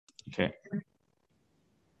Okay.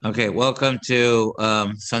 Okay. Welcome to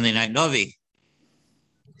Sunday Night Novi.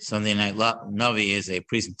 Sunday Night Novi is a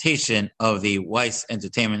presentation of the Weiss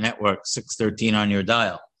Entertainment Network, 613 on your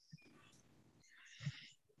dial.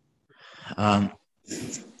 I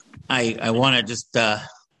want to just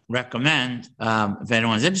recommend, if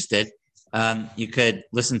anyone's interested, you could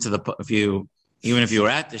listen to even if you were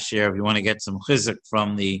at the share, if you want to get some chizuk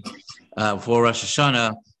from the for Rosh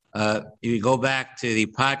Hashanah, you go back to the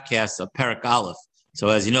podcast of Perek Aleph. So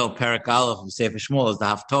as you know, Perek Aleph of Sefer Shmuel is the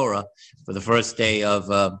Haftorah for the first day of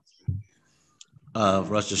Rosh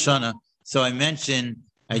Hashanah. So I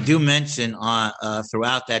do mention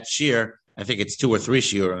throughout that shir, I think it's 2 or 3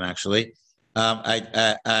 shiurim actually.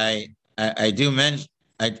 I do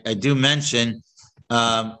mention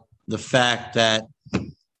the fact that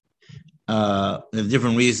the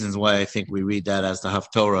different reasons why I think we read that as the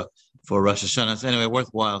Haftorah for Rosh Hashanah. So anyway,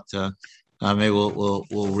 worthwhile to maybe we'll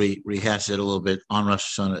rehash it a little bit on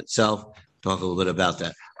Rosh Hashanah itself. Talk a little bit about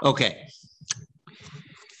that. Okay.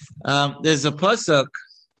 There's a pasuk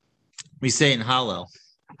we say in Hallel.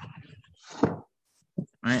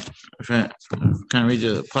 Right? I'm going to read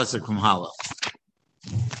you a pasuk from Hallel.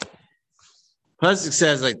 Pasuk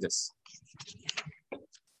says like this.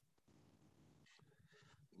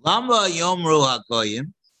 Lamba yomru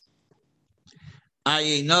hagoyim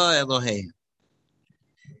ayino Eloheim.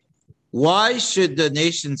 Why should the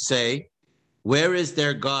nation say, where is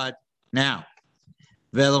their God now?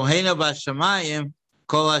 Ve'Eloheinu b'shamayim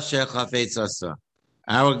kol asher chafetz asa.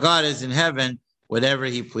 Our God is in heaven, whatever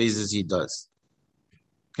he pleases, he does.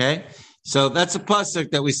 Okay? So that's a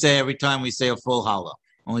pasuk that we say every time we say a full Hallel.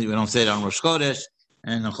 Only we don't say it on Rosh Chodesh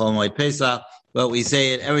and on Chol Moed Pesach, but we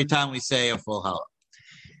say it every time we say a full Hallel.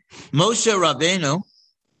 Moshe Rabbeinu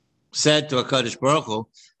said to HaKadosh Baruch Hu,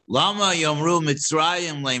 Lama yomru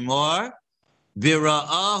Mitzrayim lemor,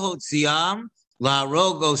 vira'ah hotziam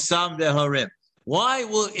la'rogo sam dehorim. Why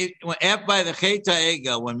will it, by the Chet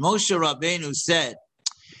HaEgel, when Moshe Rabbeinu said,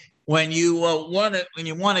 when you want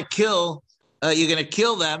to kill, you're going to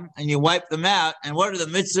kill them and you wipe them out, and what are the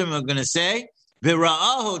mitzvahs going to say?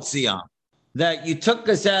 Vira'ah hotziam, that you took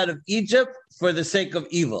us out of Egypt for the sake of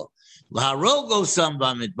evil. La'rogo sam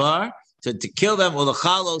b'midbar, to kill them,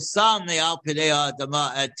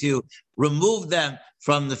 to remove them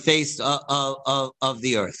from the face of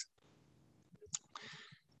the earth.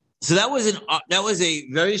 So that was a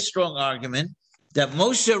very strong argument that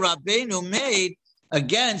Moshe Rabbeinu made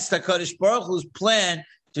against HaKadosh Baruch Hu's plan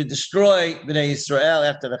to destroy Bnei Yisrael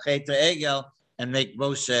after the Chet HaEgel and make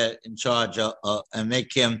Moshe in charge and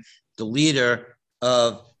make him the leader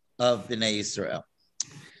of Bnei Yisrael.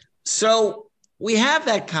 So we have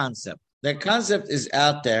that concept. That concept is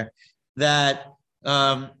out there that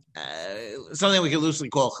something we could loosely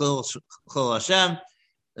call Chil Hashem.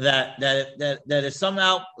 That is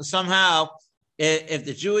somehow if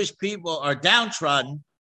the Jewish people are downtrodden,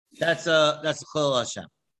 that's a Chil Hashem.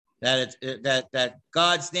 That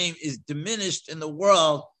God's name is diminished in the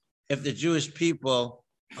world if the Jewish people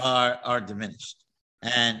are diminished,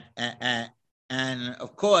 and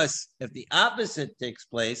of course if the opposite takes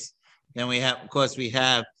place, then we have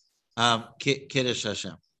Kiddush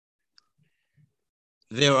Hashem.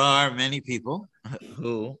 There are many people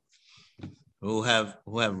who have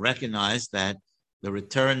recognized that the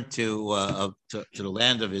return to the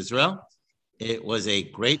land of Israel, it was a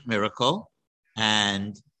great miracle,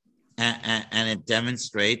 and it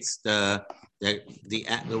demonstrates the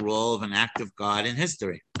role of an active God in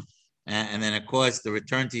history. And then of course the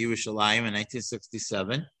return to Yerushalayim in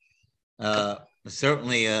 1967,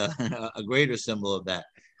 certainly a greater symbol of that.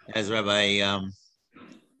 As Rabbi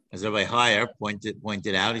Heyer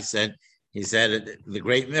pointed out, he said the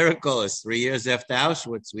great miracle is 3 years after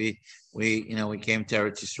Auschwitz we came to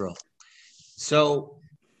Eretz Yisrael. So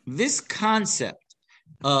this concept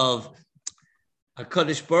of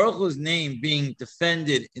HaKadosh Baruch Hu's name being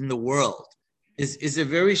defended in the world is a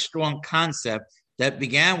very strong concept that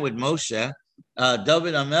began with Moshe.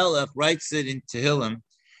 David HaMelech writes it in Tehillim,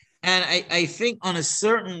 and I think on a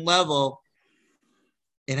certain level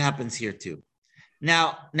it happens here too.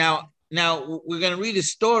 Now we're going to read a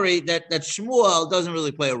story that Shmuel doesn't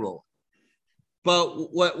really play a role.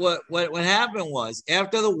 But what happened was,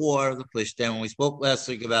 after the war of the Plishtim, when we spoke last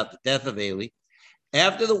week about the death of Eli,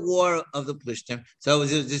 after the war of the Plishtim, so it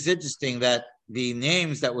was just interesting that the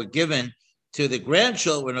names that were given to the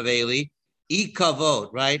grandchildren of Eli,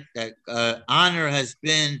 Ikavod, right? That honor has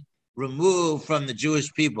been removed from the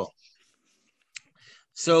Jewish people.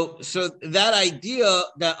 So that idea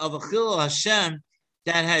that of a Chil Hashem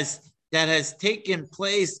that has taken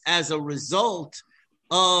place as a result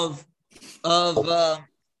of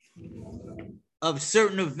of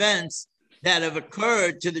certain events that have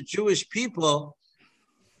occurred to the Jewish people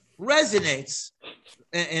resonates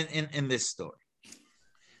in this story.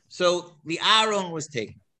 So the Aron was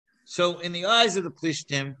taken. So in the eyes of the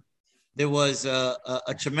Plishtim, there was a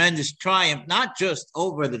tremendous triumph, not just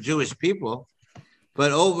over the Jewish people,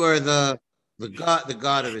 but over the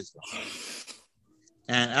God of Israel.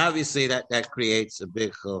 And obviously that creates a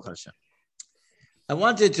big Chil Hashem. I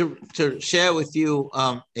wanted to share with you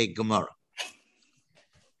a Gemara.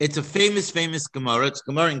 It's a famous Gemara. It's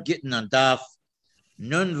Gemara in Gittin on Daf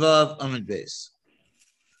Nun Vav Amud Beis.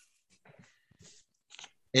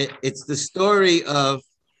 It's the story of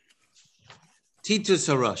Titus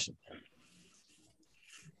HaRasha.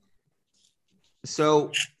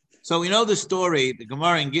 So we know the story. The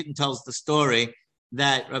Gemara in Gittin tells the story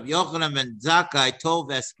that Rabbi Yochanan ben Zakkai told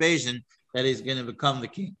Vespasian that he's going to become the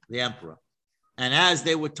king, the emperor. And as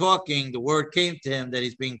they were talking, the word came to him that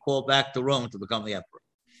he's being called back to Rome to become the emperor.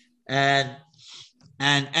 And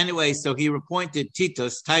anyway, so he appointed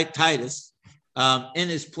Titus in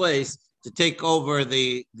his place to take over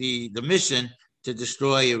the mission to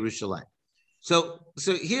destroy Jerusalem. So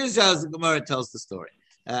here's how the Gemara tells the story.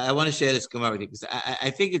 I want to share this Gemara with you because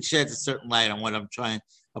I think it sheds a certain light on what a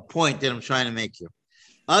point that I'm trying to make here.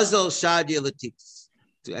 Azal Shadia Latikus.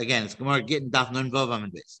 Again, it's Gemara Gittin Daf Nun Vav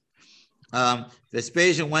Amud Beis.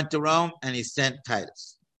 Vespasian went to Rome and he sent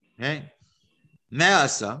Titus. Okay,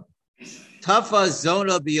 Me'asa Tafa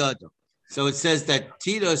Zona Biyado. So it says that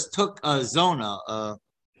Titus took a Zona,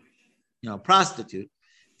 prostitute.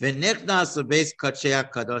 V'nichnas lebeis Kachei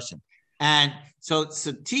Kadoshim. And so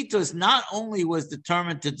Titus not only was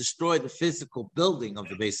determined to destroy the physical building of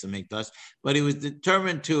the Beis Hamikdash, but he was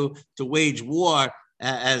determined to wage war,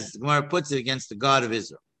 as Gemara puts it, against the God of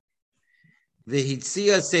Israel.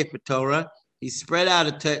 V'hitzia Sefer Torah, he spread out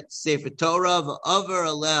a Sefer Torah v'aver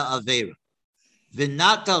aleh avera.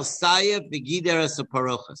 V'natal sayef v'gideres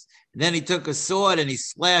parochas. Then he took a sword and he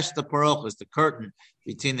slashed the parochas, the curtain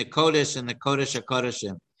between the Kodesh and the Kodesh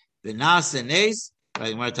HaKodeshim. V'nasa nes.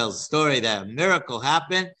 Right, Gemara tells the story that a miracle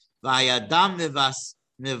happened. Vayadam nivas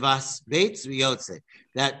beitz v'yotze.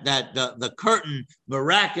 That the curtain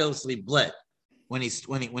miraculously bled. When he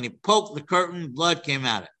poked the curtain, blood came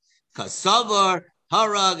out of it. Kasavar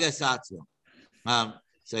harag esatzvo.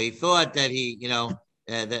 So he thought that he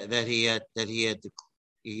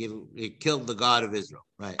killed the God of Israel,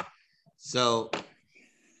 right? So,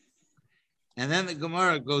 and then the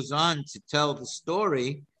Gemara goes on to tell the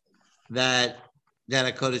story that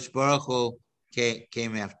HaKadosh Baruch Hu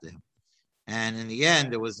came after him. And in the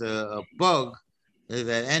end, there was a bug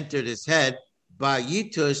that entered his head. And he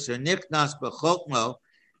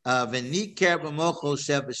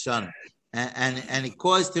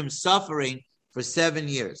caused him suffering for 7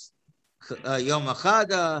 years. Yom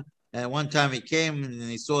Achada, and one time he came and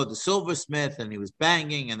he saw the silversmith and he was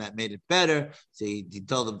banging and that made it better. So he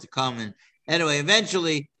told him to come. And anyway,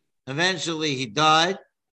 eventually he died.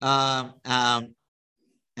 And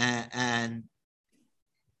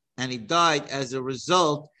he died as a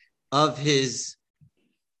result of his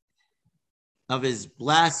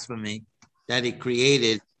blasphemy that he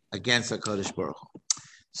created against HaKadosh Baruch Hu.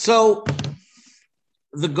 So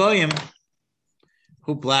the Goyim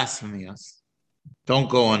who blaspheme us don't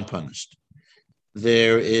go unpunished.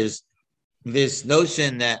 There is this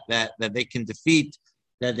notion that they can defeat,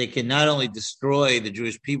 that they can not only destroy the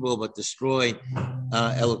Jewish people, but destroy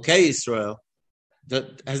Elokei Yisrael,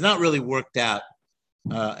 that has not really worked out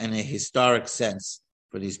in a historic sense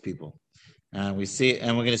for these people. We see,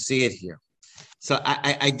 and we're going to see it here. So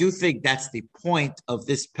I do think that's the point of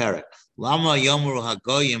this parak. Lama yomru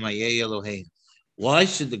hagoyim hayeh Eloheim. Why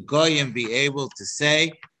should the goyim be able to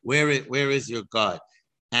say, where is your God?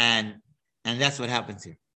 And that's what happens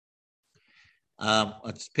here.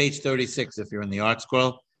 It's page 36 if you're in the art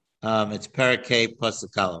scroll. It's parak K plus the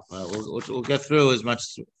column. We'll get through as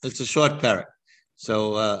much. It's a short parak.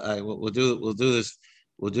 So we'll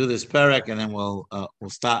do this parak, and then we'll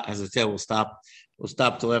stop. As I said, we'll stop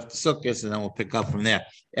till after Sukkot, and then we'll pick up from there.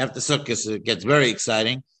 After Sukkot, it gets very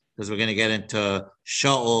exciting because we're going to get into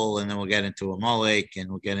Shaul, and then we'll get into Amalek, and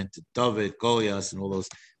we'll get into David, Goliath, and all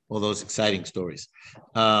those exciting stories.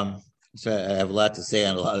 So I have a lot to say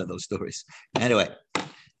on a lot of those stories. Anyway,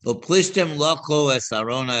 the Plishtim lachlo es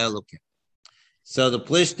Arona Elokim. So the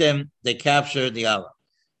Plishtim, they captured the Aron.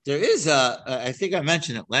 There is I think I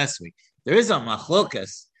mentioned it last week. There is a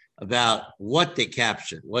machlokas about what they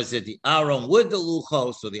captured. Was it the Aron with the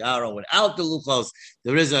luchos or the Aron without the luchos?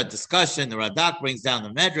 There is a discussion. The Radak brings down the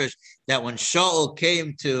Medrash that when Shaul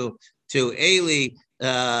came to Eli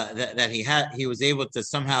he was able to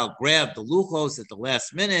somehow grab the luchos at the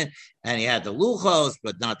last minute, and he had the luchos,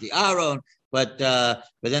 but not the Aron. But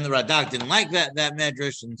then the Radak didn't like that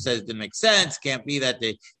medrash and says it didn't make sense. Can't be that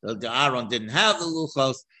the Aron didn't have the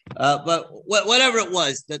luchos. But whatever it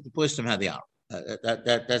was, that the Plishtim had the Aron.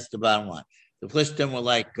 That's the bottom line. The Plishtim were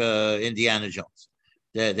like Indiana Jones.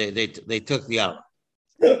 They took the Aron.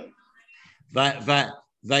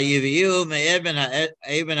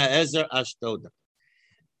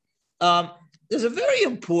 There's a very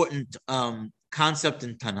important concept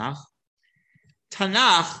in Tanakh.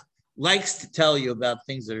 Tanakh likes to tell you about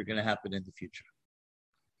things that are going to happen in the future.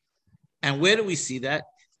 And where do we see that?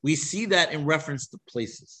 We see that in reference to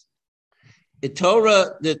places. The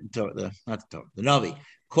Navi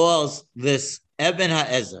calls this Eben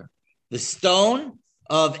HaEzer, the stone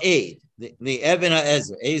of aid, the Eben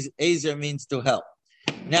HaEzer. Ezer means to help.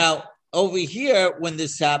 Now, over here, when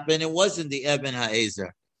this happened, it wasn't the Eben HaEzer.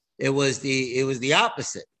 It was the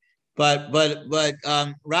opposite. But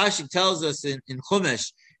Rashi tells us in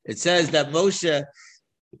Chumash, it says that Moshe,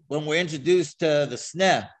 when we're introduced to the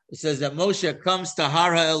Sneh, it says that Moshe comes to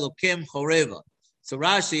Har HaElokim Choreva. So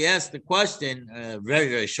Rashi asked the question, very,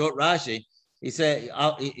 very short Rashi. He said,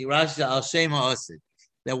 Rashi said, Al Shem HaOsid.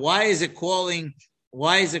 That why is it called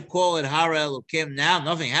Har HaElokim now?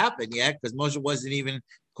 Nothing happened yet because Moshe wasn't even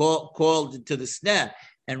called to the Sneh.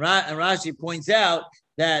 And Rashi points out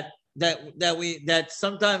that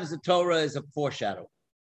sometimes the Torah is a foreshadow,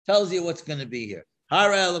 tells you what's going to be here.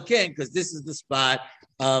 Har HaElokim, because this is the spot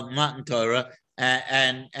of Matan Torah,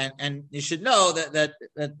 and you should know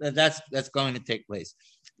that's going to take place.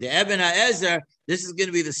 The Eben HaEzer, this is going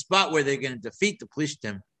to be the spot where they're going to defeat the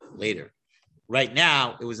Plishtim later. Right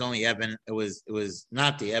now, it was only Eben. It was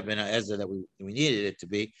not the Eben HaEzer that we needed it to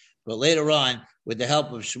be, but later on, with the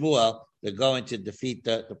help of Shmuel, they're going to defeat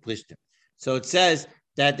the Plishtim. So it says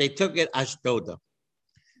that they took it Ashdod.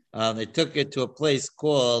 They took it to a place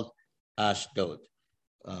called Ashdod.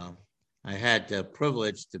 I had the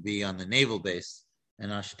privilege to be on the naval base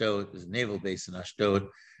in Ashdod. There's a naval base in Ashdod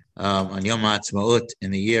on Yom HaAtzmaut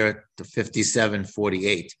in the year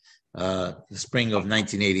 5748, the spring of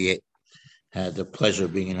 1988. Had the pleasure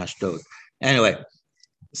of being in Ashdod. Anyway,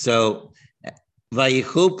 so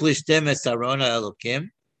Vayichu Plishtim es Arona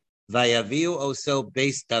Elokim, Vayaviu also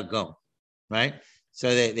Beis Dagon, right?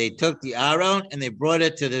 So they took the Aron and they brought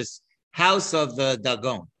it to this house of the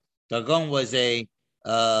Dagon. Dagon was a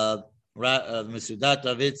Mesudat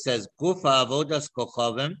David says Gufa Avodas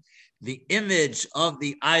Kochavim, the image of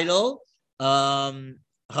the idol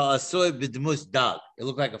Ha'asoy B'dmus Dag. It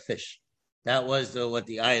looked like a fish. That was what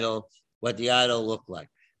the idol looked like.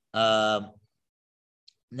 Now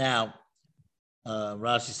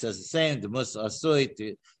Rashi says the same. Demus Asoy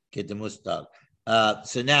to get Demus Dag.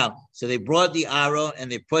 So they brought the Aron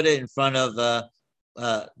and they put it in front of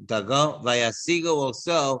Dagon. Vayasigo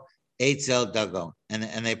also Eitzel Dagon,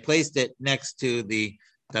 and they placed it next to the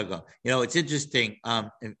Dagon. You know, it's interesting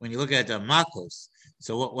when you look at the Makos.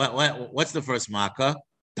 So what's the first Makkah?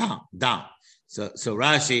 Dam. So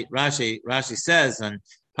Rashi says on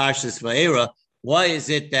Parshas Vayera, why is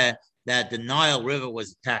it that the Nile River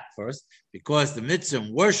was attacked first? Because the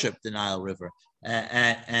Mitzrim worshipped the Nile River,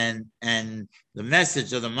 and the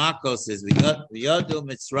message of the Makos is V'yodu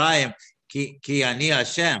Mitzrayim ki ani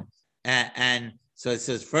Hashem, and so it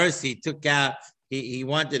says first he took out, he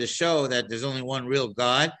wanted to show that there's only one real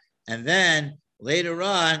God, and then later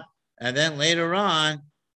on,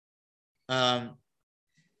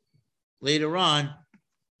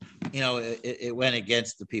 you know, it went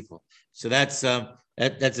against the people. So that's a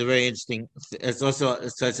very interesting. It's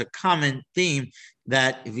a common theme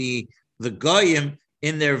that the Goyim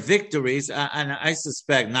in their victories, and I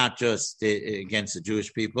suspect not just against the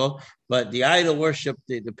Jewish people, but the idol worship,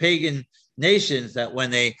 the pagan nations, that when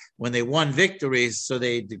they won victories, so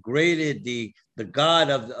they degraded the God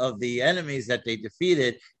of the enemies that they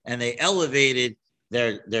defeated, and they elevated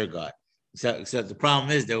their God. So the problem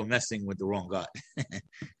is they were messing with the wrong God.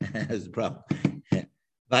 That's the problem.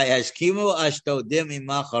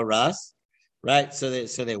 Right? So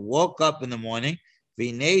they woke up in the morning.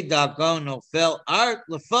 Vinei Dagon fell art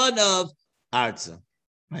lefanav arza.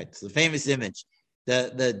 Right. So the famous image.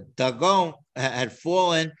 The Dagon had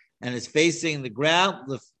fallen and is facing the ground.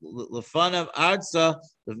 Lefanav arza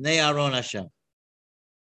lefnei Aron Hashem.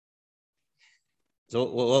 So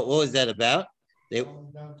what was that about?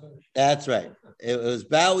 That's right. It was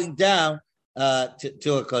bowing down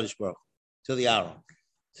to a Kodesh Baruch, to the Aron.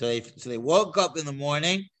 So they woke up in the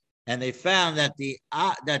morning and they found that the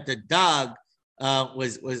dog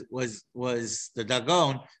was the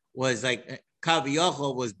Dagon was like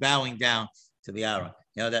Kaviyachol was bowing down to the Aron.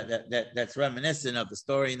 That's reminiscent of the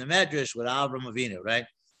story in the Medrash with Avram Avinu, right?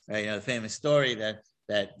 Right. The famous story that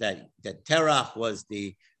Terach was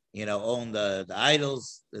owned the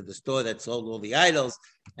idols, the store that sold all the idols.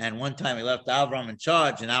 And one time he left Avram in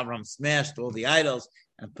charge, and Avram smashed all the idols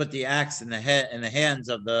and put the axe in the hands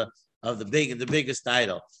of the biggest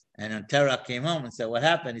idol. And when Terach came home and said, "What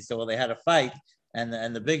happened?" He said, "Well, they had a fight,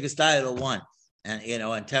 and the biggest idol won." And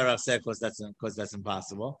and Terach said, "Of course that's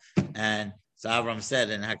impossible." And so Avram said,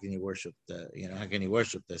 "And how can you worship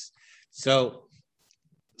this?" So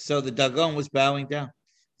the Dagon was bowing down.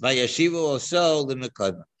 Vayashivu also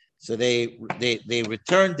l'mekayma. So they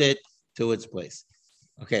returned it to its place.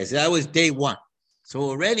 Okay, so that was day one. So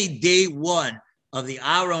already day one of the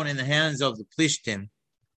Aron in the hands of the Plishtim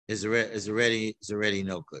is already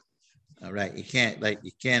no good. All right, you can't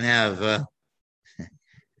have.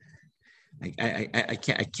 I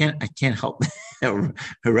can't help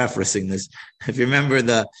referencing this. If you remember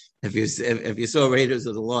if you saw Raiders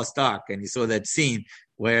of the Lost Ark and you saw that scene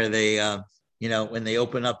where they when they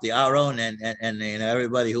open up the Aron and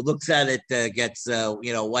everybody who looks at it gets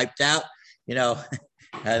wiped out.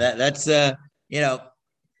 That's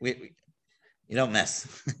we you don't mess.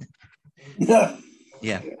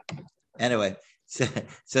 Yeah. Anyway, so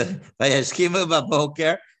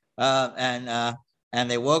and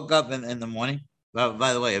they woke up in the morning.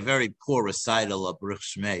 By the way, a very poor recital of Baruch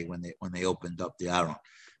Shmei when they opened up the Aron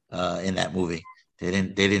in that movie. They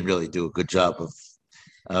didn't really do a good job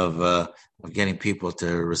of getting people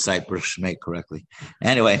to recite Baruch Shmei correctly.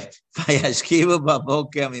 Anyway,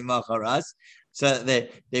 so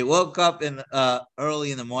they woke up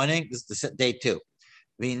early in the morning. This is day two.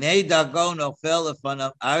 Again,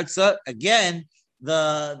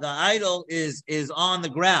 the idol is on the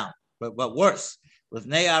ground, but worse.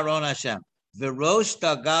 Lifnei Aron Hashem. V'rosh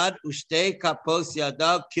tagad u'shtei kapos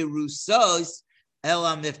yadav kirusos el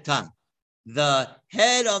hamiftan. The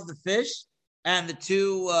head of the fish and the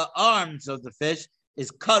two arms of the fish is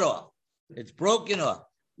cut off. It's broken off.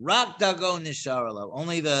 Rak dagon nisharalo.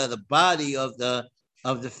 Only the body of the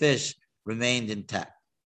fish remained intact.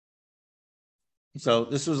 So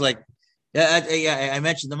this was like, I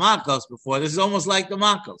mentioned the Makos before. This is almost like the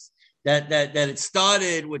Makos. That it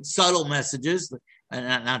started with subtle messages.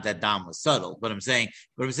 And not that Dam was subtle, but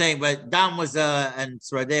Dam was and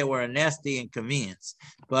Sradeh were a nasty inconvenience.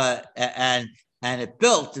 And it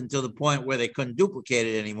built until the point where they couldn't duplicate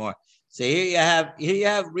it anymore. So here you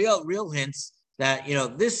have real hints that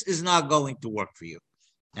this is not going to work for you.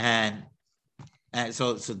 And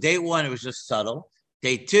so day one it was just subtle.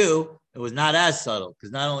 Day two it was not as subtle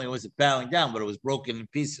because not only was it bowing down, but it was broken in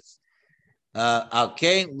pieces.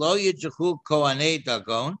 Okay, lo yijachu kohanei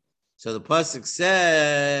dagon. So the pasuk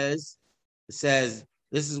says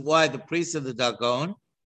this is why the priests of the Dagon,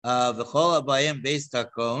 v'chol habayim beis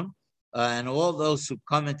Dagon, and all those who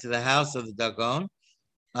come into the house of the Dagon,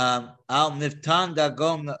 al miftan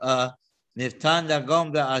Dagon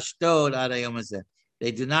be'Ashdod ad hayom hazeh.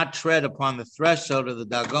 They do not tread upon the threshold of the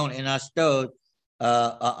Dagon in Ashdod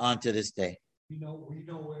onto this day. We know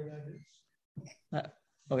where that is.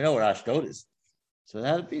 We know where Ashdod is, so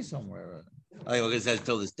that'd be somewhere. Oh, it says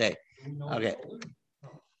till this day. Okay.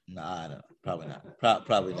 No, I don't. Probably not.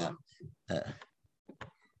 Probably not.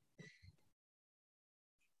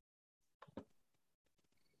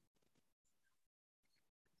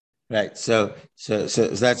 Right. So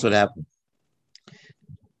that's what happened.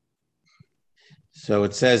 So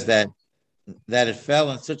it says that it fell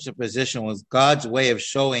in such a position was God's way of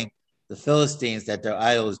showing the Philistines that their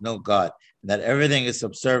idol is no God, and that everything is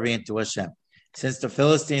subservient to Hashem. Since the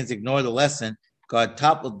Philistines ignored the lesson, God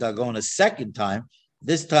toppled Dagon a second time,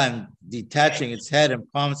 this time detaching its head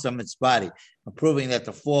and palms from its body, proving that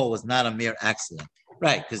the fall was not a mere accident.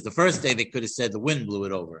 Right, because the first day they could have said the wind blew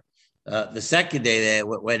it over. The second day,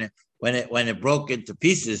 when it broke into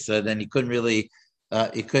pieces, then you couldn't really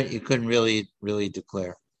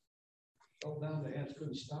declare.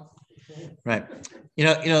 Right.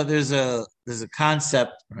 There's a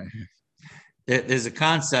concept. Right. There's a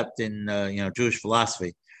concept in Jewish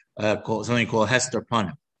philosophy. Something called Hester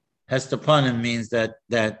Panim. Hester Panim means that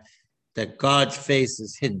God's face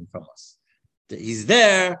is hidden from us. He's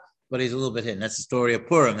there, but he's a little bit hidden. That's the story of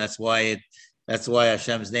Purim. That's why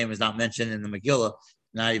Hashem's name is not mentioned in the Megillah,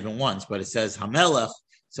 not even once. But it says Hamelech.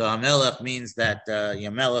 So Hamelech means that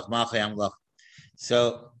Yamelech Malchei Amlech.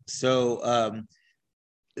 So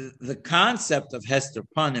the concept of Hester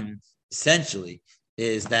Panim essentially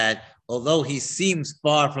is that although he seems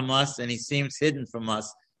far from us and he seems hidden from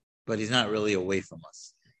us, but he's not really away from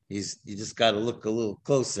us. You just got to look a little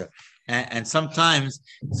closer. And sometimes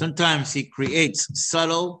he creates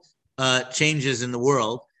subtle changes in the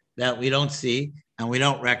world that we don't see and we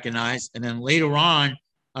don't recognize, and then later on,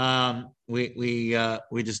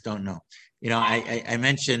 we just don't know. I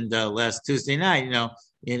mentioned last Tuesday night.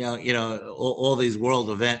 All these world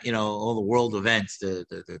events. All the world events, the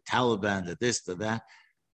Taliban, the this, the that.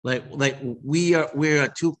 Like we are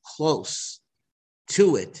too close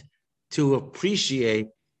to it to appreciate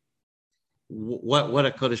what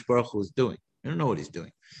a Kodesh Baruch Hu is doing. We don't know what he's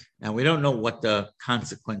doing, and we don't know what the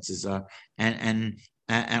consequences are, and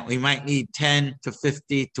we might need 10 to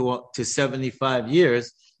 50 to 75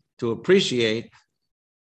 years to appreciate,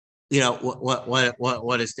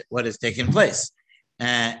 what is taking place,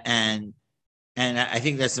 and I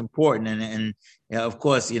think that's important, and of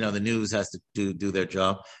course, the news has to do their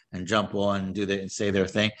job and jump on and say their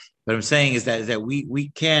thing. But I'm saying is that we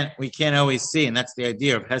can't always see, and that's the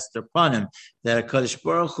idea of Hester Panim, that a Kadosh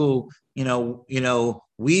Baruch Hu,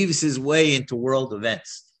 weaves his way into world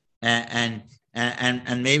events, and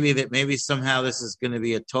maybe somehow this is going to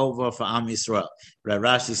be a tova for Am Yisrael.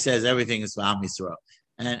 Rashi says everything is for Am Yisrael,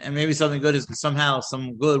 and maybe something good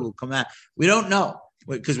some good will come out. We don't know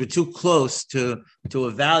because we're too close to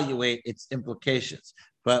evaluate its implications.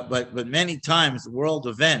 But many times world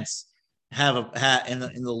events have in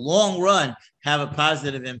the long run have a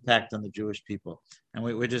positive impact on the Jewish people, and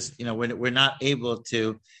we're just we're not able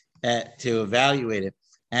to evaluate it.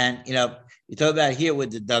 And you talk about here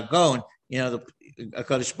with the Dagon, the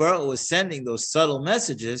HaKadosh Baruch Hu was sending those subtle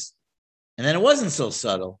messages, and then it wasn't so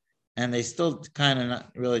subtle, and they still kind of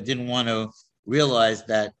really didn't want to realize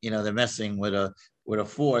that they're messing with a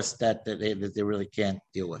force that they really can't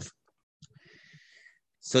deal with.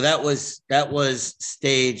 So that was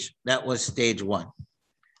stage one.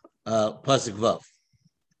 Pasuk Vav.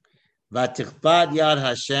 Vatichpad yad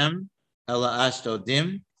Hashem ela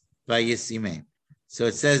ashtodim vayisimim. So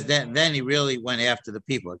it says then he really went after the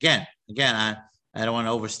people. Again, I don't want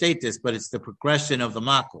to overstate this, but it's the progression of the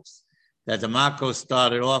Makos. That the Makos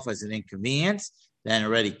started off as an inconvenience, then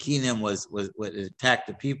already Kinim was attacked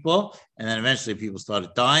the people, and then eventually people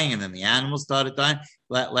started dying, and then the animals started dying.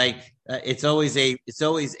 It's always a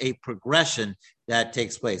progression that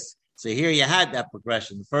takes place. So here you had that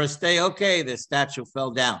progression. The first day, okay, the statue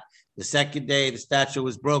fell down. The second day, the statue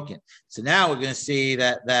was broken. So now we're going to see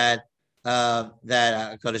that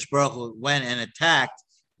Kadosh Baruch Hu went and attacked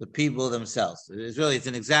the people themselves. It's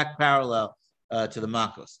an exact parallel to the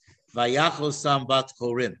Makos. Vayachos sam bat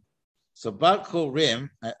chorim. So bat chorim,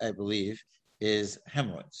 I believe, is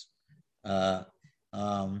hemorrhoids. Not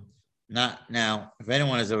now. If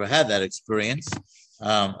anyone has ever had that experience,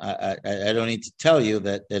 I don't need to tell you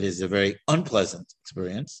that is a very unpleasant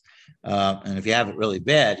experience. And if you have it really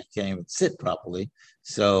bad, you can't even sit properly.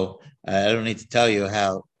 So I don't need to tell you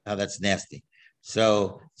how that's nasty.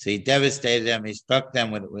 So he devastated them. He struck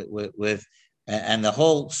them with and the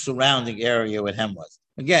whole surrounding area with hemorrhoids.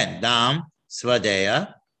 Again, dam,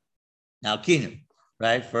 svadeya, now kinim.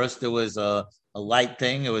 Right. First there was a light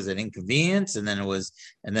thing. It was an inconvenience, and then the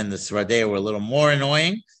svadeya were a little more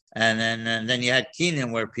annoying. And then you had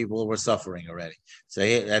kinim where people were suffering already. So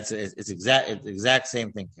it's exact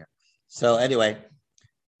same thing here. So anyway,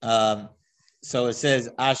 so it says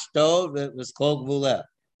Ashdod was called Gvuleh.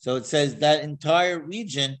 So it says that entire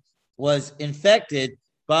region was infected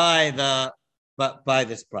by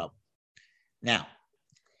this problem. Now,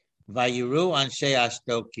 Vayiru Anshe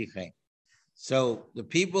Ashdod Kichem. So the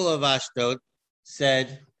people of Ashdod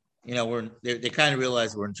said, they kind of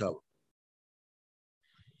realized we're in trouble.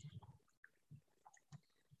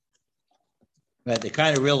 Right, they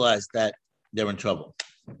kind of realized that they're in trouble.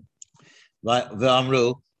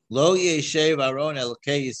 V'amru lo yeshev Aaron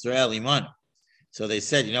elokei Yisrael imanu. So they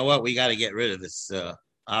said, you know what, we got to get rid of this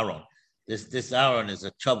Aaron. This Aaron is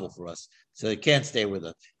a trouble for us, so they can't stay with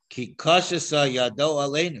us. Ki kashasa yado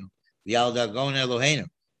aleinu v'al dagon Eloheinu,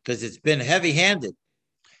 because it's been heavy-handed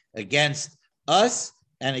against us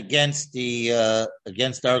and against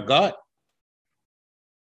our God.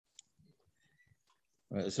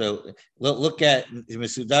 So look at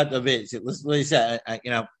Mesudat David. Listen what he said. I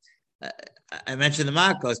mentioned the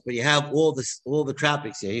Makos, but you have all the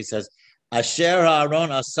tropics here. He says, Asher Aaron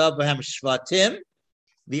Asabahem Shvatim.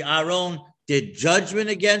 The Aaron did judgment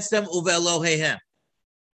against them. Uvelohehem.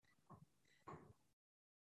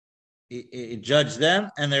 He judged them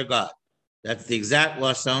and their God. That's the exact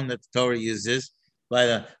lashon that the Torah uses by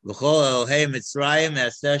the V'chol Elohei Mitzrayim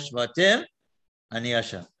Asher Shvatim Ani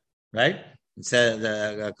Hashem. Right? It says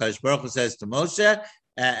the Kadosh Baruch Hu says to Moshe,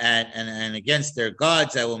 and against their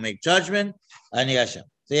gods I will make judgment. Ani Hashem.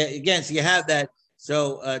 So again, so you have that.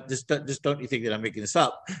 just don't you think that I'm making this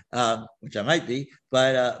up, which I might be,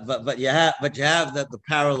 but you have the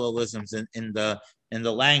parallelisms in the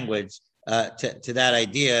language to that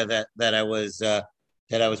idea that I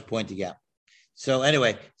was pointing out. So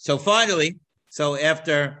anyway, so finally, so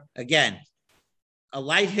after again a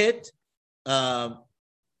light hit, not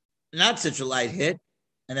such a light hit,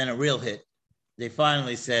 and then a real hit, they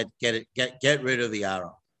finally said, get rid of the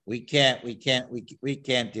arrow. We can't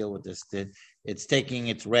deal with this. It's taking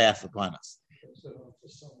its wrath upon us.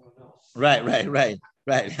 Right.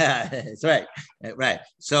 That's right. Right.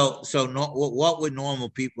 So what would normal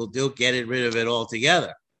people do? Get rid of it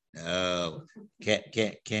altogether? No, can't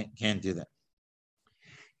do that.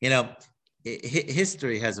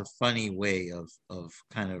 History has a funny way of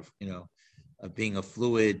kind of of being a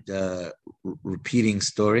fluid, repeating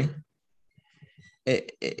story.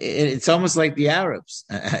 It's almost like the Arabs.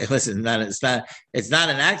 Listen, it's not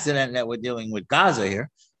an accident that we're dealing with Gaza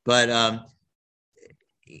here, but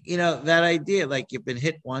that idea, like you've been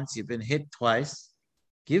hit once, you've been hit twice,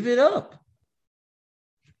 give it up.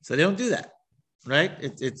 So they don't do that, right?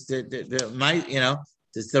 It's the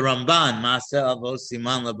Ramban, Masa Avos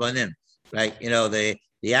Siman Labanim, right?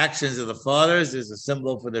 The actions of the fathers is a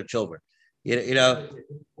symbol for their children.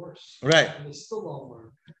 Right? They still don't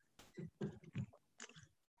learn.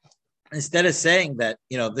 Instead of saying that,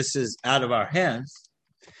 this is out of our hands,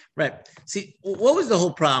 right? See, what was the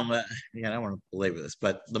whole problem? I don't want to belabor this,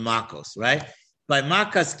 but the Makos, right? By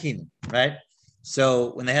Makas Kinu, right?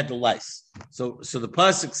 So when they had the lice, so the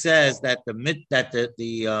pasuk says that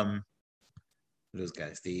those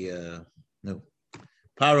guys,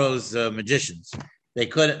 Paro's magicians, they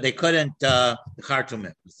couldn't the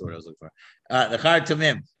Khartoumim, that's the word I was looking for. The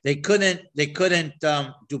Khartoumim, they couldn't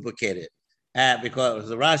duplicate it. Because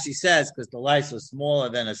the Rashi says, because the lice was smaller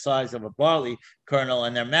than the size of a barley kernel,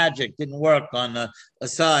 and their magic didn't work on a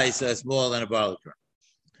size smaller than a barley kernel.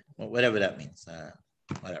 Well, whatever that means.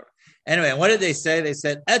 Whatever. Anyway, what did they say? They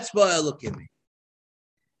said, Etzba Elokimi.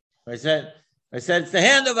 I said it's the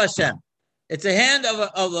hand of Hashem. It's a hand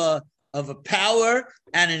of a power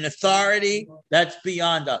and an authority that's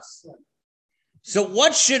beyond us. So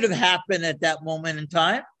what should have happened at that moment in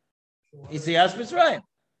time? You see, Asper's right.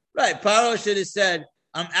 Right, Paro should have said,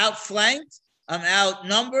 "I'm outflanked, I'm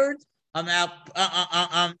outnumbered, I'm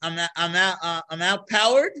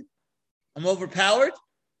outpowered, I'm overpowered.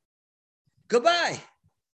 Goodbye."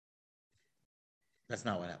 That's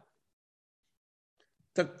not what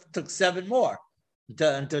happened. Took 7 more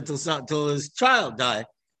until his child died.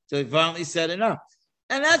 So he finally said enough,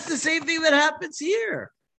 and that's the same thing that happens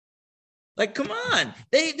here. Like, come on.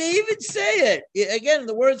 They even say it. Again,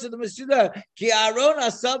 the words of the Masuda, Ki Aaron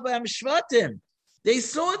asab b'hem shvatim. They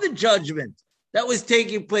saw the judgment that was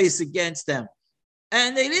taking place against them.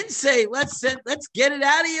 And they didn't say, let's get it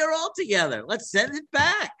out of here altogether. Let's send it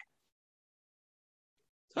back.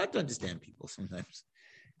 It's hard to understand people sometimes.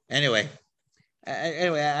 Anyway,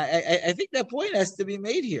 I think that point has to be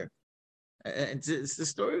made here. It's the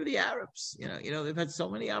story of the Arabs. They've had so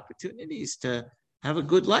many opportunities to have a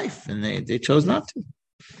good life, and they chose not to,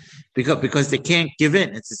 because they can't give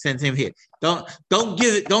in. It's the same thing here. Don't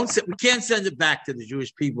give it. We can't send it back to the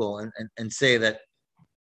Jewish people and say that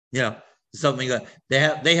something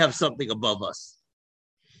they have something above us.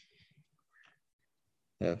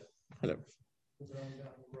 Yeah, whatever.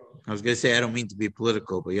 I was going to say I don't mean to be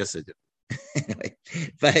political, but yes, I do. Anyway,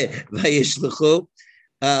 Vayishluchu.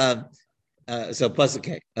 So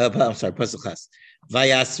pasuk. I'm sorry, pasuk Chas.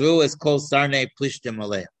 Vayasru is called Sarnei Plishtim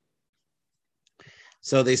Aleh.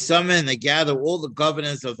 So they gather all the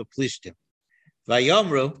governors of the Plishtim.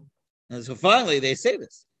 Vayomru, and so finally they say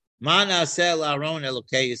this: Mana sel Aaron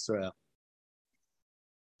Elokei Yisrael.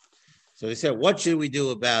 So they said, what should we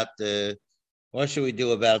do about the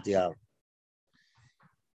Aaron?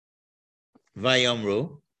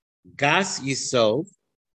 Vayomru, Gas Yisov.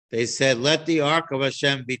 They said, let the ark of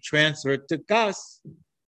Hashem be transferred to Gas.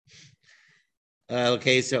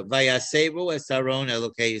 Okay, so Vayasevu es Aaron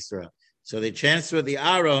Elokei Yisrael. So they transfer the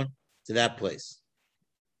Aaron to that place.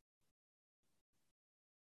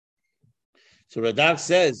 So Radak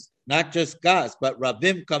says, not just Gas, but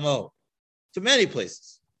Rabim Kamo, to many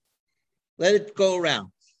places. Let it go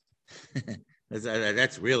around.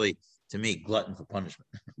 That's really, to me, glutton for punishment.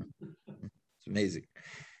 It's amazing.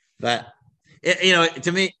 But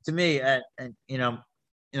to me,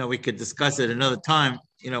 and we could discuss it another time.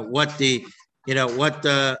 What the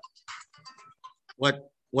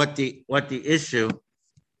issue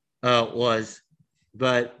was,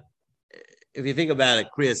 but if you think about it,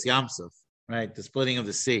 Kriyas Yamsuf, right, the splitting of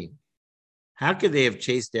the sea, how could they have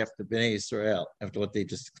chased after Bnei Israel after what they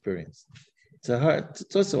just experienced?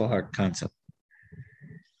 It's also a hard concept.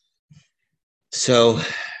 So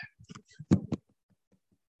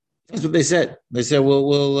that's what they said. They said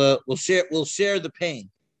we'll share the pain.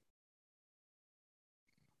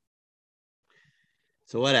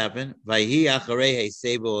 So what happened? Vayhi acharei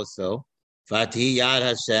hesebu also. Vatihi yad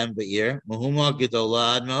Hashem be'ir muhuma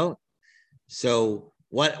gedola admo. So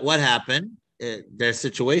what happened? Their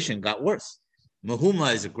situation got worse.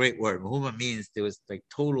 Mahuma is a great word. Mahuma means there was like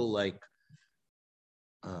total like.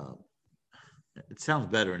 It sounds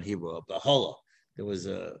better in Hebrew. Bahola. There was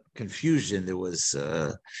a confusion. There was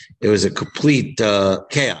a complete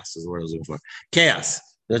chaos. Is the word I was looking for. Chaos.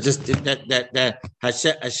 There's just that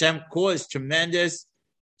Hashem caused tremendous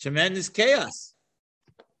chaos.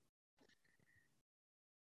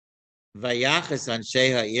 Vayachas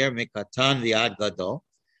anshe ha'ir mikatan v'ad gadol.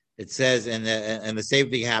 It says, and the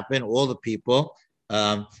same thing happened. All the people,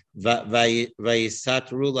 vayisatru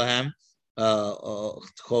lahem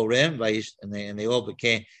chorim, and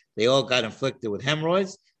they all got inflicted with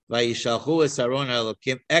hemorrhoids. Vayishalchu es Aron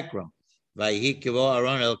Elokim Ekron, vayikivo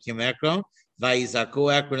Aron Elokim Ekron,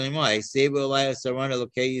 vayizaku Ekron limo. Sebu Elai es Aron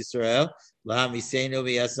Elokei Yisrael lahamisenu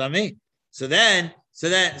v'yasami. So then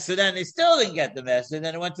they still didn't get the message.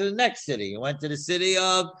 Then it went to the next city. It went to the city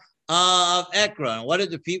of Ekron. What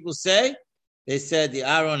did the people say? They said the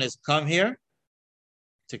Aaron has come here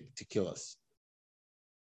to kill us.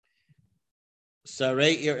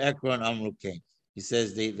 Sarei ir Ekron Amrukein. He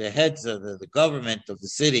says the heads of the government of the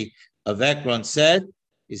city of Ekron said.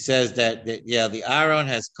 He says that the Aaron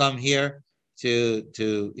has come here to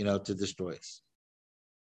destroy us.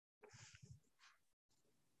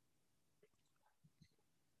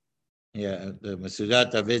 Yeah, the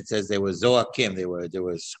Masudat David says they were zoakim. They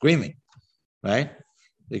were screaming, right?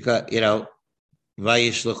 Because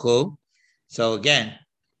vayishluchu. So again,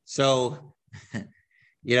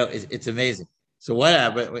 it's amazing. So what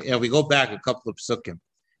happened? We go back a couple of psukim.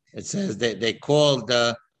 It says they called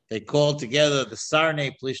together the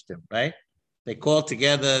Sarnei Plishtim, right? They called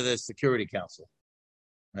together the Security Council,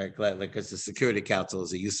 right? Because the Security Council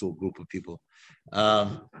is a useful group of people.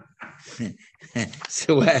 You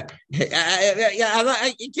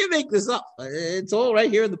can't make this up. It's all right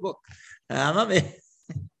here in the book. It's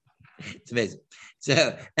amazing.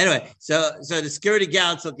 So anyway, so the Security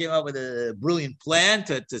Council came up with a brilliant plan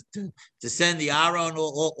to send the Aaron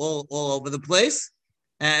all over the place,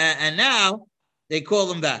 and now they call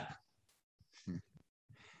them back.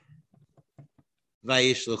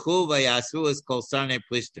 Vayishluchu vayasu is called Sarnei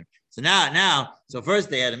Plishtim. So now,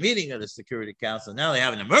 first they had a meeting of the Security Council. Now they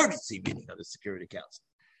have an emergency meeting of the Security Council,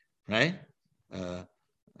 right?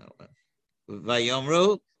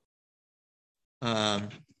 Vayomru,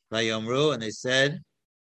 and they said,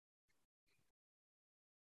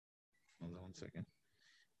 hold on one second.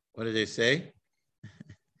 What did they say?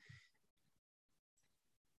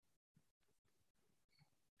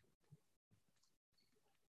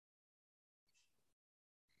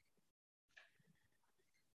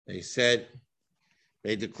 They said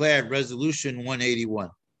they declared Resolution 181.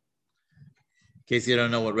 In case you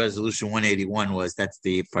don't know what Resolution 181 was, that's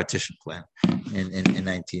the partition plan in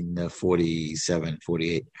 1947,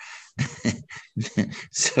 48.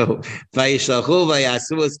 So, Vayishalchu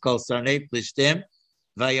vayasu is called Sarnei Plishtim.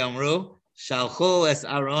 Vayomru shalchu es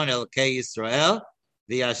Aaron Elokei Yisrael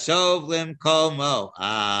v'yashov lim kol mo.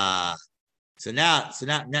 So now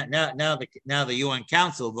the UN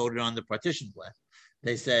Council voted on the partition plan.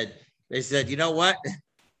 They said, you know what?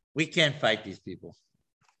 We can't fight these people.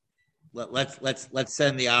 Let's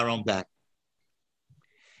send the Aaron back.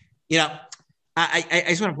 I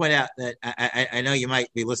just want to point out that I know you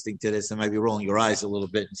might be listening to this and might be rolling your eyes a little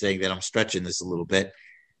bit and saying that I'm stretching this a little bit.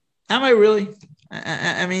 Am I really?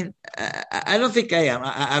 I mean, I don't think I am.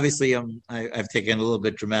 Obviously, I've taken a little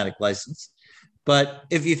bit dramatic license. But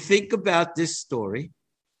if you think about this story,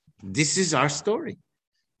 this is our story.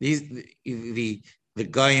 The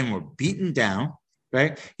Goyim were beaten down,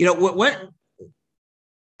 right?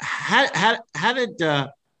 How did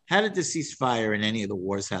the ceasefire in any of the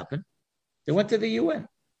wars happen? They went to the UN,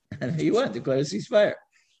 and the UN declared a ceasefire,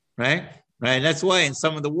 right? Right. And that's why in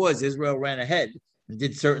some of the wars, Israel ran ahead and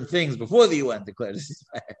did certain things before the UN declared a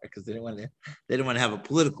ceasefire because they didn't want to have a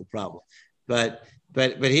political problem. But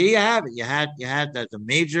here you have it. You had the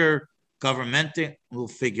major governmental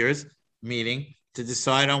figures meeting to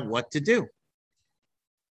decide on what to do.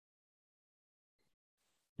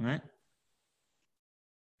 Right?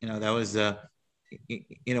 That was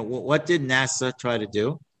what did NASA try to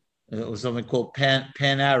do? It was something called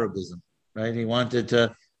Pan-Arabism, right? He wanted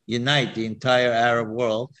to unite the entire Arab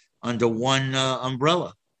world under one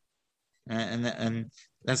umbrella. and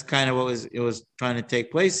that's kind of what was trying to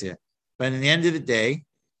take place here. But in the end of the day,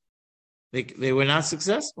 they were not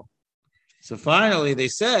successful. So finally, they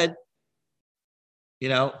said, we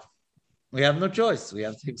have no choice. We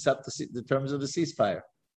have to accept the terms of the ceasefire.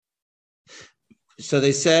 So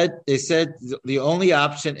they said the only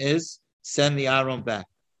option is send the Aron back.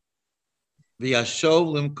 V'yashov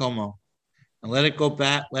limkomo, and let it go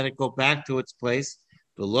back to its place.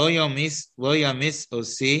 Lo yamis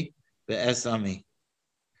osi be'es ami.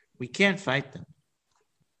 We can't fight them.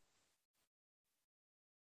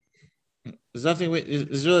 There's nothing.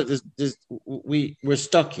 We're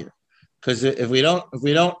stuck here because if we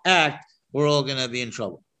don't act, we're all going to be in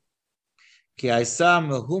trouble. Ki aisa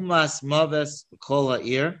mehumas maves kol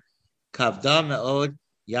ha'ir kavda me'od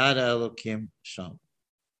yada elokim sham.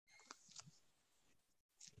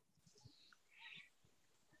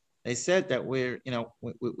 They said that we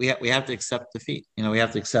have to accept defeat. We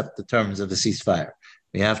have to accept the terms of the ceasefire.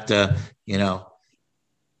 We have to,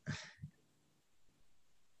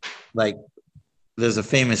 like there's a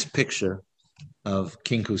famous picture of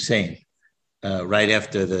King Hussein right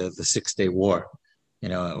after the 6-day war.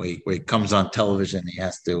 Where he comes on television, he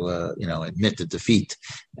has to, admit the defeat,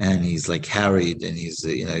 and he's like harried, and he's,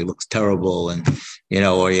 he looks terrible, and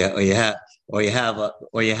or you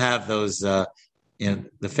have those,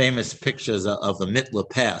 the famous pictures of the Mitla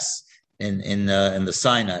Pass in the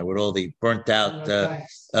Sinai, with all the burnt out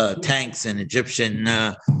tanks and Egyptian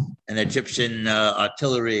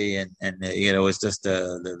artillery, and it was just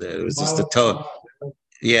a total.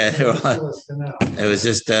 Yeah, it was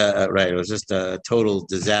just right. It was just a total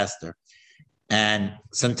disaster, and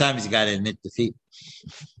sometimes you got to admit defeat,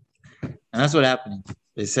 and that's what happened.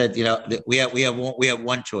 They said, we have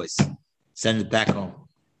one choice: send it back home.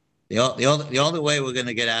 The only way we're going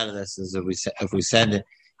to get out of this is if we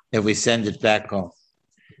send it back home.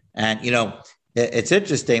 And it's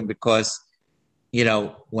interesting because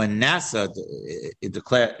when Nasser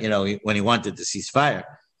declared, when he wanted to cease fire,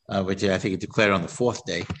 which I think he declared on the 4th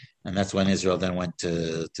day, and that's when Israel then went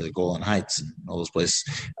to the Golan Heights and all those places,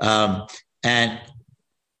 and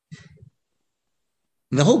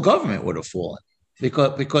the whole government would have fallen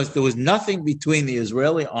because there was nothing between the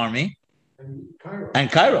Israeli army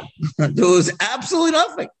and Cairo. There was absolutely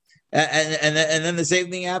nothing, and then the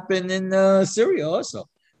same thing happened in Syria also.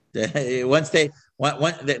 Once they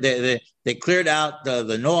cleared out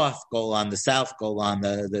the north Golan, the south Golan,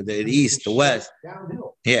 the east, the west. Downhill.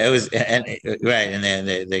 Yeah, it was, right, and then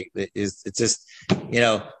it's just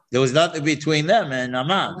there was nothing between them and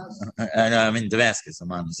Amman. I mean Damascus.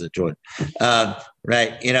 Amman is Jordan,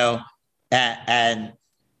 right? And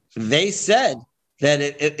they said that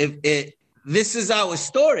if this is our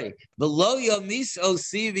story. Below Yamis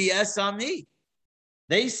OCVS Ami.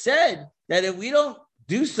 They said that if we don't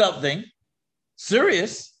do something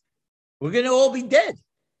serious, we're going to all be dead,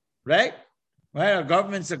 right? Right? Our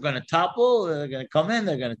governments are going to topple. They're going to come in.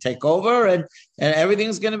 They're going to take over, and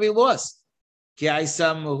everything's going to be lost. Because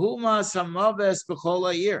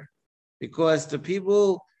the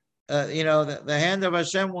people, the hand of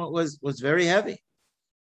Hashem was very heavy.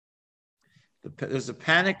 There's a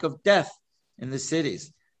panic of death in the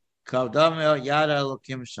cities. So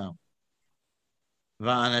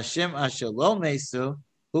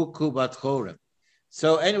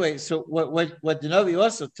anyway, so what the Navi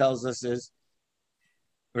also tells us is,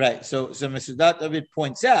 right, so Mesudat David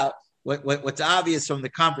points out what's obvious from the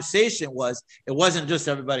conversation was it wasn't just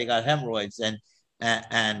everybody got hemorrhoids and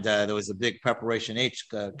there was a big Preparation H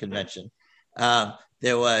convention.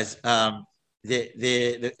 There was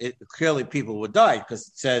clearly people would die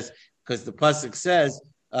because the pasuk says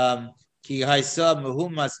ki haisa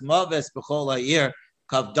mehumas maves b'chol ha'ir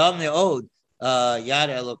kavdam ne'od yad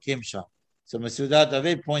elokim sham. So Mesudat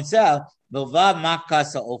David points out milvad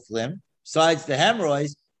makas ha'oflim, besides the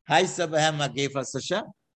hemorrhoids, haisa b'hem magefas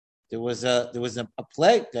Hashem. There was a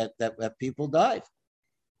plague that people died,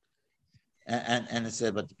 and it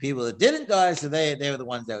said, but the people that didn't die, so they were the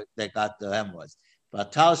ones that got the hemorrhoids.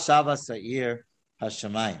 Batal Shava Sa'ir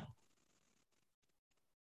Hashemayim.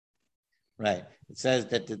 Right. It says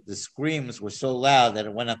that the screams were so loud that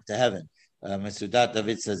it went up to heaven. Mesudat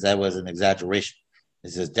David says that was an exaggeration. It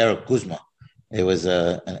says Derek Kuzma. It was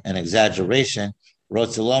an exaggeration.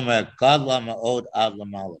 Rotzelomer Gadla Ma'od Ad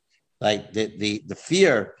Lamala. Like the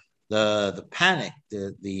fear, the panic,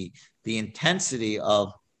 the intensity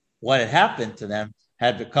of what had happened to them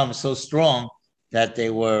had become so strong that they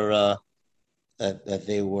were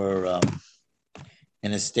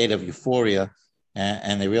in a state of euphoria,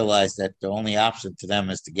 and they realized that the only option to them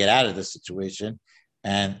is to get out of the situation,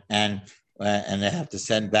 and they have to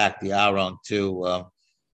send back the Aron to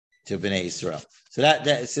Bnei Israel. So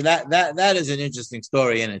that is an interesting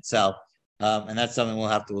story in itself, and that's something we'll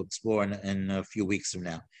have to explore in a few weeks from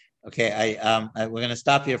now. Okay, we're going to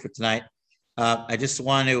stop here for tonight. I just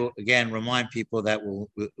want to again remind people that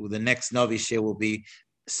the next Novi Shir will be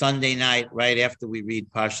Sunday night, right after we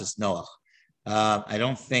read Parshas Noach. I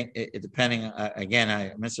don't think, depending,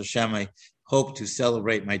 again, Mr. Shem, I hope to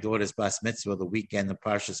celebrate my daughter's Bas Mitzvah the weekend of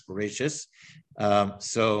Parshas Bereshis.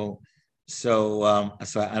 So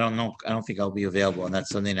I don't know. I don't think I'll be available on that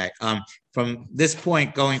Sunday night. From this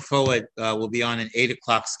point going forward, we'll be on an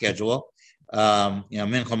 8:00 schedule.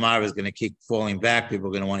 Mincha Mar is going to keep falling back. People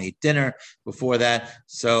are going to want to eat dinner before that.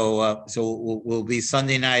 So we'll be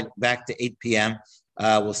Sunday night back to 8 p.m.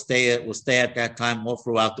 We'll stay at that time all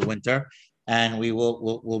throughout the winter, and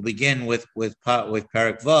we'll begin with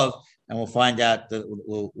Perek Vav, and we'll find out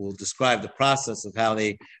we'll describe the process of how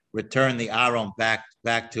they return the Aron back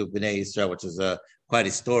to Bnei Israel, which is quite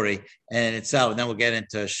a story in itself. And then we'll get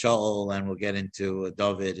into Shaul, and we'll get into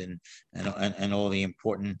David and all the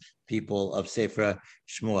important people of Sefer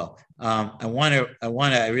Shmuel.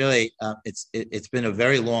 It's been a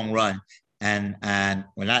very long run, and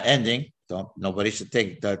we're not ending. Nobody should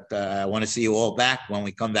think that I want to see you all back when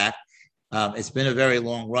we come back. It's been a very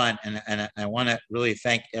long run, and I want to really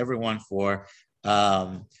thank everyone for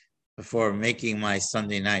making my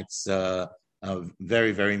Sunday nights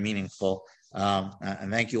very, very meaningful.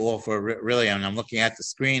 And thank you all for really, and I'm looking at the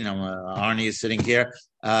screen. Arnie is sitting here.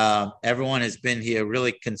 Everyone has been here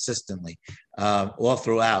really consistently all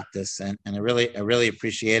throughout this, and I really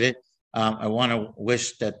appreciate it. I want to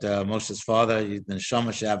wish that Moshe's father, the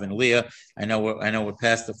Neshama Shav and Leah. I know we're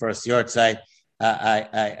past the first yahrzeit.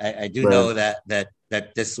 I do know that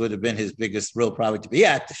this would have been his biggest thrill probably to be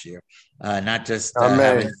at this year, not just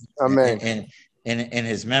in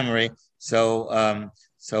his memory. So I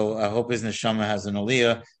hope his neshama has an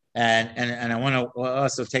aliyah, and I want to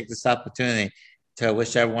also take this opportunity to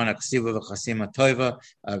wish everyone a ksiva v'chasima toiva,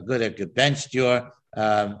 a good bench year.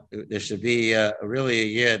 There should be really a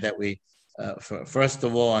year that we. First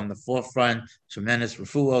of all, on the forefront, tremendous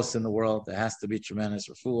refuos in the world. There has to be tremendous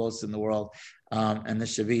refuos in the world, and there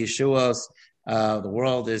should be yeshuos. The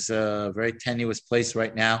world is a very tenuous place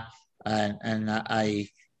right now, and I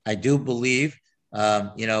do believe,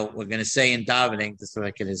 we're going to say in davening, just so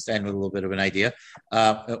I can just end with a little bit of an idea.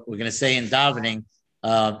 We're going to say in davening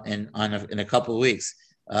in a couple of weeks,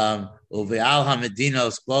 Uve'al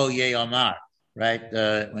hamedinos bo ye'omar, right?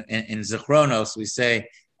 In Zechronos, we say,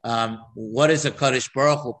 what is a Kadosh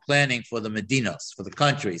Baruch Hu planning for the Medinos, for the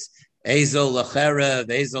countries? Ezo lacherev,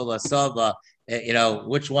 Ezo lasava.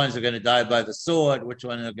 Which ones are going to die by the sword? Which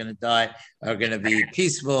ones are going to be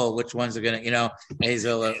peaceful? Which ones are going to,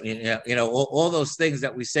 all those things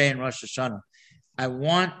that we say in Rosh Hashanah. I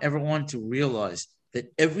want everyone to realize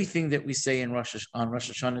that everything that we say on Rosh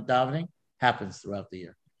Hashanah davening happens throughout the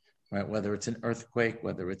year. Right, whether it's an earthquake,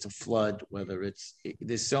 whether it's a flood, Rosh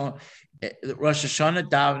Hashanah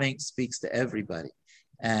davening speaks to everybody,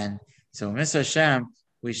 and so Mr. Hashem,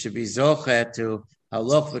 we should be zocheh to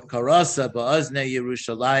haloch v'karasa ba'azne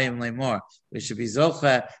Yerushalayim lemor. We should be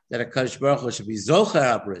zocheh that a Kadosh Baruch Hu should be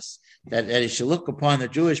zocheh abris, that he should look upon the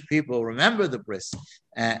Jewish people, remember the bris,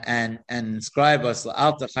 and inscribe us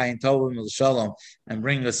la'alta chayin tovim l'shalom, and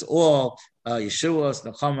bring us all Yeshuos,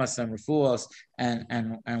 Nechamas, and Refuos,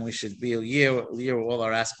 and we should be a year where all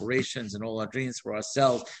our aspirations and all our dreams for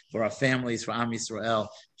ourselves, for our families, for Am Yisrael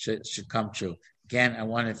should come true. Again, I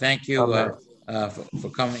want to thank you for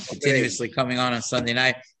continuously coming on Sunday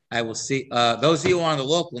night. I will see those of you on the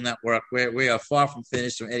local network. We are far from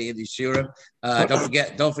finished from any of these shiurim.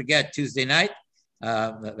 Don't forget Tuesday night.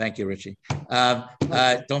 Thank you, Richie.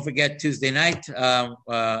 Don't forget Tuesday night,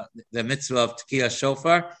 the mitzvah of Tekiah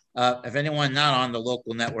Shofar. If anyone not on the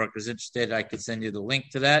local network is interested, I could send you the link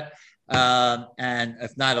to that. And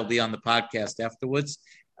if not, it'll be on the podcast afterwards.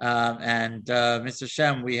 Mr.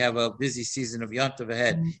 Shem, we have a busy season of Yom Tov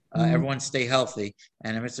ahead. Everyone stay healthy.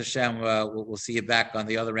 And Mr. Shem, we'll see you back on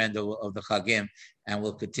the other end of the Chagim, and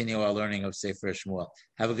we'll continue our learning of Sefer Shmuel.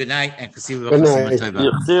 Have a good night, and Good night.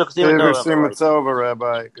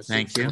 Rabbi. Thank you.